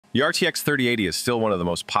The RTX 3080 is still one of the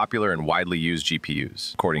most popular and widely used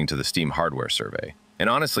GPUs, according to the Steam hardware survey. And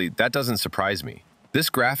honestly, that doesn't surprise me. This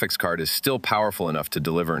graphics card is still powerful enough to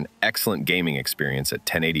deliver an excellent gaming experience at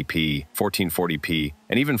 1080p, 1440p,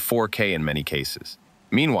 and even 4K in many cases.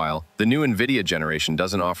 Meanwhile, the new NVIDIA generation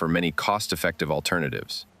doesn't offer many cost-effective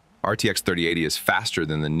alternatives. RTX 3080 is faster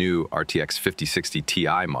than the new RTX 5060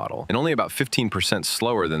 Ti model, and only about 15%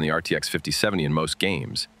 slower than the RTX 5070 in most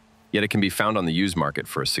games, yet it can be found on the used market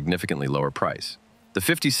for a significantly lower price. The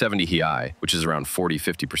 5070 Ti, which is around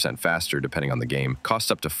 40–50% faster depending on the game, costs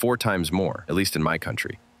up to 4 times more, at least in my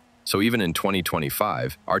country. So even in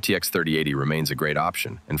 2025, RTX 3080 remains a great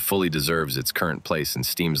option and fully deserves its current place in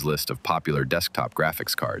Steam's list of popular desktop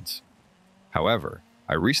graphics cards. However,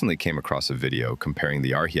 I recently came across a video comparing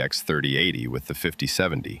the RTX 3080 with the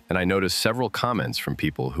 5070, and I noticed several comments from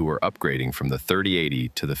people who were upgrading from the 3080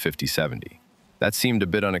 to the 5070. That seemed a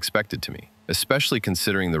bit unexpected to me, especially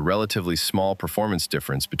considering the relatively small performance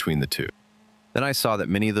difference between the two. Then I saw that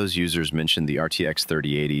many of those users mentioned the RTX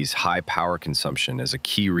 3080's high power consumption as a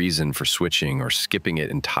key reason for switching or skipping it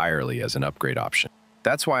entirely as an upgrade option.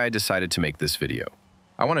 That's why I decided to make this video.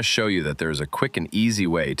 I want to show you that there is a quick and easy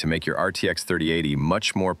way to make your RTX 3080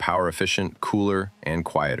 much more power efficient, cooler, and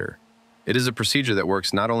quieter. It is a procedure that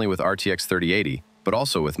works not only with RTX 3080, but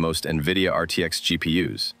also with most NVIDIA RTX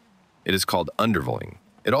GPUs. It is called undervolting.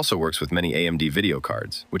 It also works with many AMD video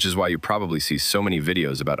cards, which is why you probably see so many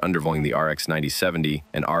videos about undervolting the RX 9070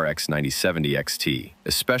 and RX 9070 XT,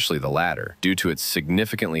 especially the latter, due to its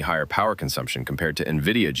significantly higher power consumption compared to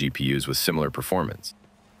NVIDIA GPUs with similar performance.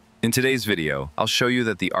 In today's video, I'll show you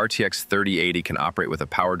that the RTX 3080 can operate with a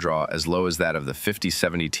power draw as low as that of the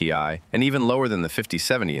 5070 Ti, and even lower than the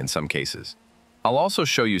 5070 in some cases. I'll also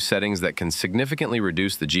show you settings that can significantly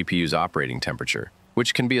reduce the GPU's operating temperature,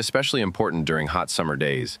 which can be especially important during hot summer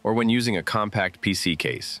days or when using a compact PC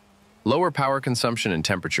case. Lower power consumption and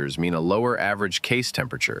temperatures mean a lower average case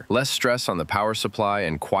temperature, less stress on the power supply,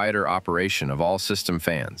 and quieter operation of all system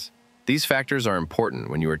fans. These factors are important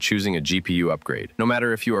when you are choosing a GPU upgrade, no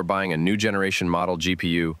matter if you are buying a new generation model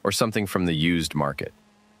GPU or something from the used market.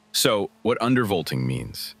 So, what undervolting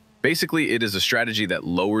means? Basically, it is a strategy that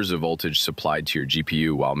lowers the voltage supplied to your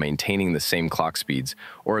GPU while maintaining the same clock speeds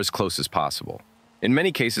or as close as possible. In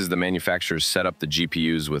many cases, the manufacturers set up the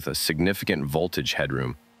GPUs with a significant voltage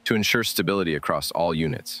headroom to ensure stability across all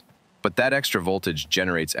units. But that extra voltage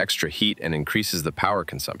generates extra heat and increases the power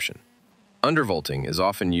consumption. Undervolting is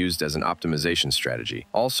often used as an optimization strategy,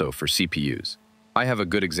 also for CPUs. I have a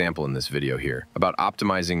good example in this video here about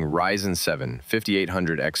optimizing Ryzen 7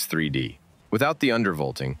 5800X3D. Without the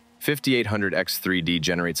undervolting, 5800X3D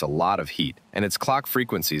generates a lot of heat, and its clock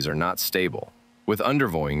frequencies are not stable. With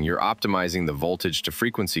undervolting, you're optimizing the voltage to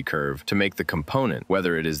frequency curve to make the component,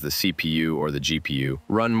 whether it is the CPU or the GPU,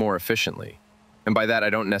 run more efficiently. And by that, I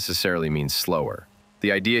don't necessarily mean slower.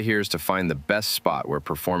 The idea here is to find the best spot where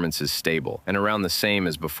performance is stable and around the same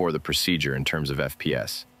as before the procedure in terms of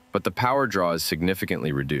FPS. But the power draw is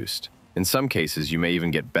significantly reduced. In some cases, you may even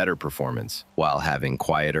get better performance while having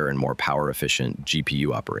quieter and more power-efficient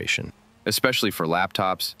GPU operation. Especially for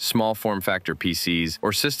laptops, small form factor PCs,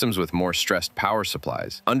 or systems with more stressed power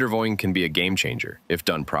supplies, undervolting can be a game changer if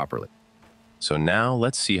done properly. So now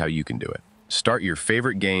let's see how you can do it. Start your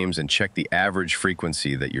favorite games and check the average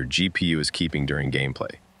frequency that your GPU is keeping during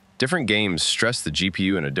gameplay. Different games stress the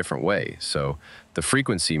GPU in a different way, so the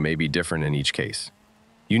frequency may be different in each case.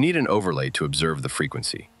 You need an overlay to observe the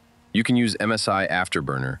frequency. You can use MSI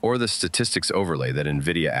Afterburner or the statistics overlay that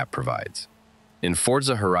NVIDIA app provides. In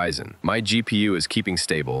Forza Horizon, my GPU is keeping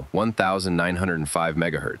stable 1905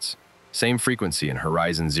 MHz, same frequency in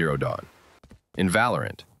Horizon Zero Dawn. In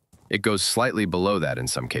Valorant, it goes slightly below that in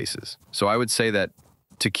some cases, so I would say that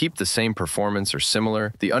to keep the same performance or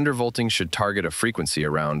similar, the undervolting should target a frequency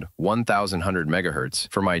around 1100 MHz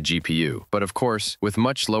for my GPU, but of course, with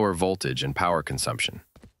much lower voltage and power consumption.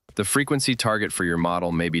 The frequency target for your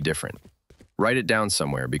model may be different. Write it down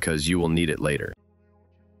somewhere because you will need it later.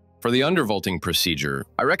 For the undervolting procedure,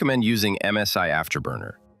 I recommend using MSI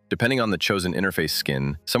Afterburner. Depending on the chosen interface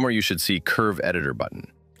skin, somewhere you should see Curve Editor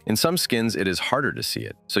button. In some skins, it is harder to see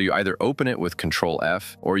it, so you either open it with Ctrl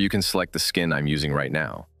F, or you can select the skin I'm using right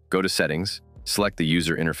now. Go to Settings, select the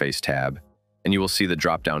User Interface tab, and you will see the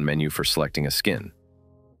drop-down menu for selecting a skin.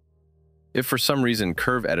 If for some reason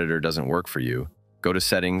Curve Editor doesn't work for you, go to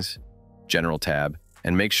Settings, General tab,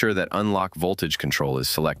 and make sure that Unlock Voltage Control is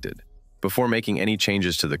selected. Before making any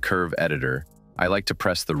changes to the Curve Editor, I like to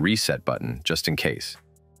press the Reset button just in case.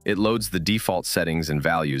 It loads the default settings and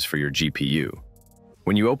values for your GPU.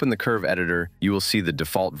 When you open the Curve Editor, you will see the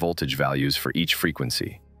default voltage values for each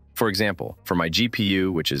frequency. For example, for my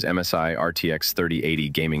GPU, which is MSI RTX 3080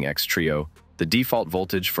 Gaming X Trio, the default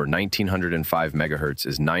voltage for 1905 MHz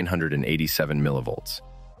is 987 millivolts.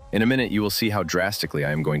 In a minute, you will see how drastically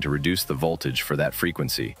I am going to reduce the voltage for that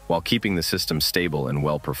frequency while keeping the system stable and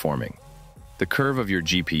well-performing. The curve of your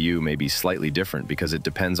GPU may be slightly different because it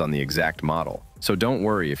depends on the exact model, so don't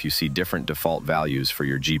worry if you see different default values for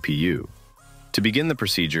your GPU. To begin the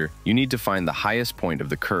procedure, you need to find the highest point of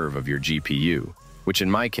the curve of your GPU, which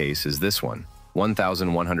in my case is this one,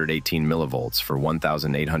 1118 millivolts for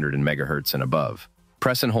 1800 MHz and above.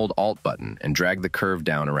 Press and hold Alt button and drag the curve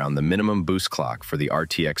down around the minimum boost clock for the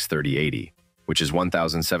RTX 3080, which is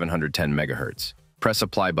 1710 MHz. Press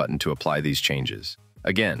Apply button to apply these changes.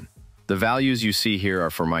 Again, the values you see here are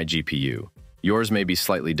for my GPU. Yours may be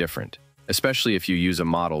slightly different, especially if you use a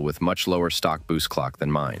model with much lower stock boost clock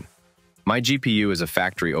than mine. My GPU is a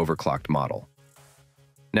factory overclocked model.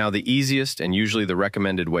 Now, the easiest and usually the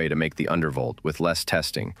recommended way to make the undervolt with less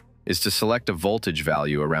testing is to select a voltage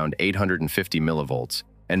value around 850 millivolts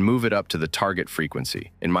and move it up to the target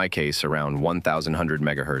frequency, in my case around 1100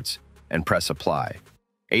 MHz, and press Apply.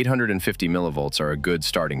 850 millivolts are a good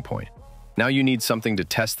starting point. Now you need something to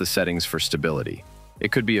test the settings for stability.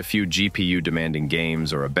 It could be a few GPU-demanding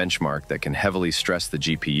games or a benchmark that can heavily stress the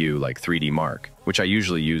GPU like 3D Mark, which I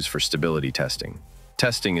usually use for stability testing.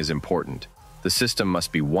 Testing is important. The system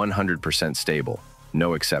must be 100% stable,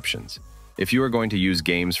 no exceptions. If you are going to use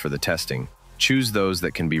games for the testing, choose those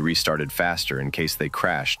that can be restarted faster in case they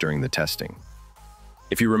crash during the testing.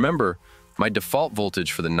 If you remember, my default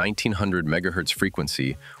voltage for the 1900 MHz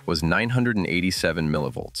frequency was 987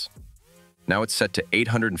 millivolts. Now it's set to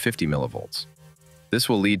 850 millivolts. This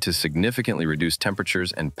will lead to significantly reduced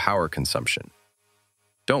temperatures and power consumption.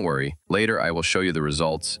 Don't worry, later I will show you the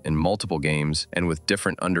results in multiple games and with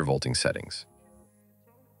different undervolting settings.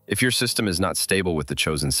 If your system is not stable with the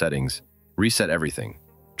chosen settings, reset everything,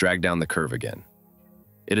 drag down the curve again.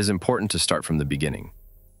 It is important to start from the beginning.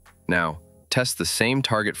 Now, test the same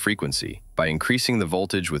target frequency by increasing the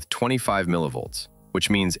voltage with 25 millivolts, which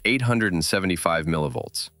means 875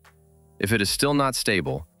 millivolts. If it is still not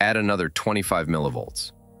stable, add another 25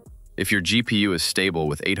 millivolts. If your GPU is stable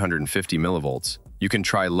with 850 millivolts, you can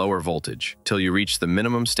try lower voltage till you reach the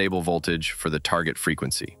minimum stable voltage for the target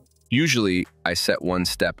frequency. Usually, I set one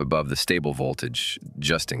step above the stable voltage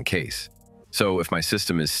just in case. So if my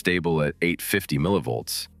system is stable at 850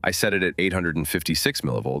 millivolts, I set it at 856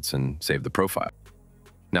 millivolts and save the profile.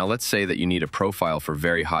 Now let's say that you need a profile for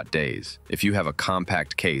very hot days if you have a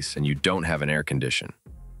compact case and you don't have an air condition.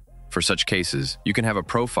 For such cases, you can have a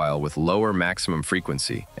profile with lower maximum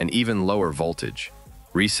frequency and even lower voltage.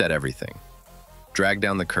 Reset everything. Drag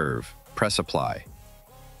down the curve, press Apply.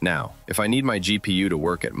 Now, if I need my GPU to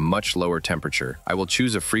work at much lower temperature, I will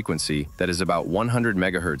choose a frequency that is about 100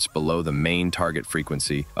 MHz below the main target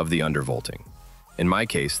frequency of the undervolting. In my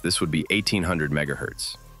case, this would be 1800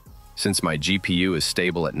 MHz. Since my GPU is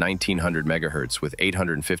stable at 1900 MHz with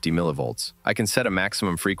 850 millivolts, I can set a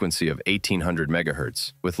maximum frequency of 1800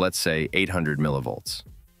 MHz with, let's say, 800 millivolts.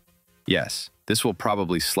 Yes, this will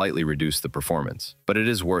probably slightly reduce the performance, but it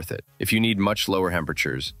is worth it if you need much lower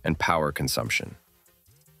temperatures and power consumption.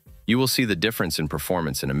 You will see the difference in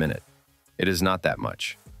performance in a minute. It is not that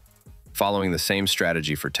much. Following the same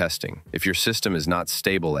strategy for testing, if your system is not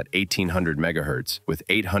stable at 1800 MHz with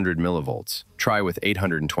 800 millivolts, try with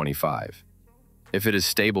 825. If it is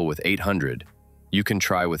stable with 800, you can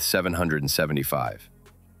try with 775.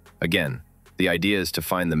 Again, the idea is to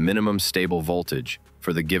find the minimum stable voltage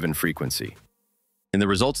for the given frequency. In the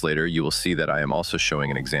results later, you will see that I am also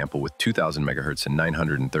showing an example with 2000 MHz and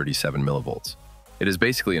 937 millivolts. It is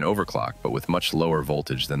basically an overclock, but with much lower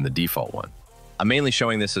voltage than the default one. I'm mainly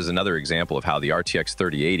showing this as another example of how the RTX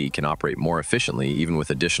 3080 can operate more efficiently even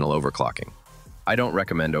with additional overclocking. I don't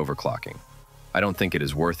recommend overclocking. I don't think it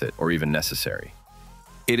is worth it or even necessary.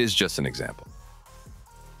 It is just an example.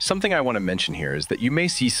 Something I want to mention here is that you may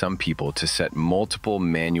see some people to set multiple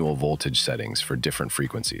manual voltage settings for different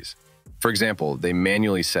frequencies. For example, they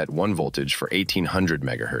manually set one voltage for 1800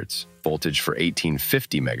 MHz, voltage for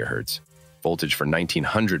 1850 MHz, voltage for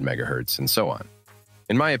 1900 MHz, and so on.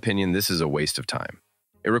 In my opinion, this is a waste of time.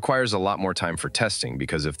 It requires a lot more time for testing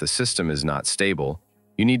because if the system is not stable,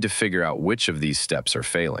 you need to figure out which of these steps are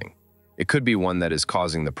failing. It could be one that is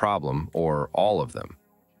causing the problem, or all of them.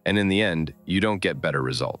 And in the end, you don't get better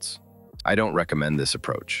results. I don't recommend this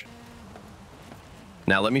approach.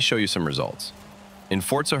 Now let me show you some results. In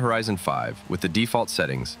Forza Horizon 5, with the default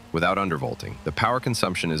settings, without undervolting, the power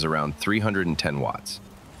consumption is around 310 watts.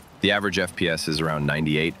 The average FPS is around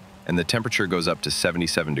 98, and the temperature goes up to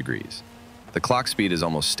 77 degrees. The clock speed is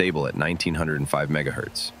almost stable at 1905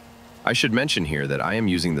 MHz. I should mention here that I am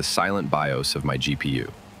using the silent BIOS of my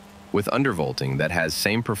GPU. With undervolting that has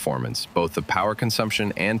same performance, both the power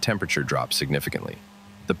consumption and temperature drop significantly.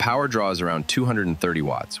 The power draw is around 230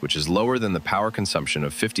 watts, which is lower than the power consumption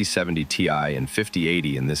of 5070 Ti and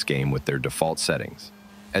 5080 in this game with their default settings.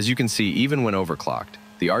 As you can see, even when overclocked,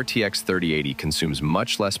 the RTX 3080 consumes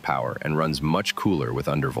much less power and runs much cooler with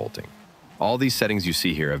undervolting. All these settings you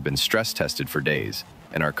see here have been stress tested for days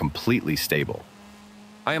and are completely stable.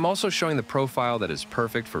 I am also showing the profile that is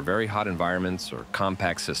perfect for very hot environments or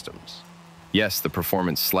compact systems. Yes, the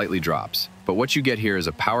performance slightly drops, but what you get here is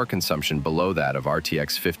a power consumption below that of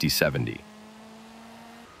RTX 5070.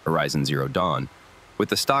 Horizon Zero Dawn. With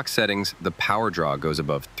the stock settings, the power draw goes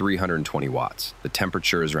above 320 watts. The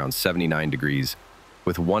temperature is around 79 degrees,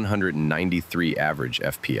 with 193 average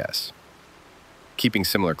FPS. Keeping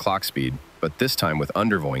similar clock speed, but this time with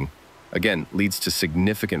undervolting, again, leads to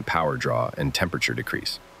significant power draw and temperature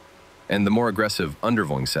decrease. And the more aggressive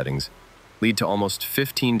undervolting settings lead to almost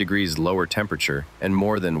 15 degrees lower temperature and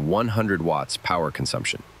more than 100 watts power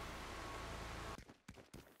consumption.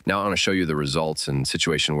 Now I want to show you the results in a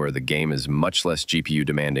situation where the game is much less GPU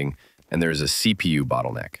demanding and there is a CPU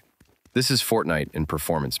bottleneck. This is Fortnite in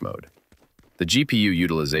performance mode. The GPU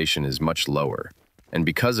utilization is much lower, and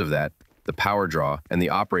because of that, the power draw and the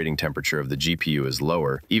operating temperature of the GPU is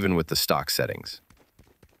lower, even with the stock settings.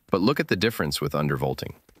 But look at the difference with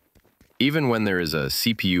undervolting. Even when there is a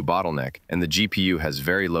CPU bottleneck and the GPU has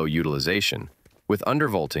very low utilization, with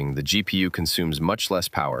undervolting, the GPU consumes much less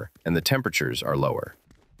power and the temperatures are lower.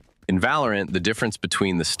 In Valorant, the difference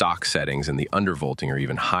between the stock settings and the undervolting are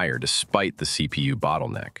even higher despite the CPU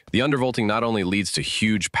bottleneck. The undervolting not only leads to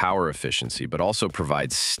huge power efficiency, but also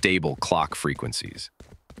provides stable clock frequencies.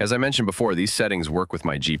 As I mentioned before, these settings work with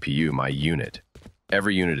my GPU, my unit.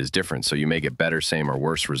 Every unit is different, so you may get better, same, or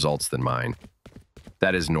worse results than mine.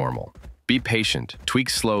 That is normal. Be patient, tweak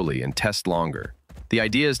slowly, and test longer. The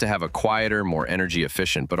idea is to have a quieter, more energy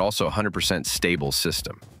efficient, but also 100% stable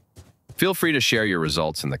system. Feel free to share your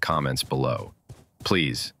results in the comments below.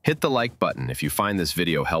 Please, hit the like button if you find this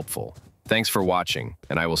video helpful. Thanks for watching,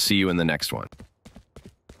 and I will see you in the next one.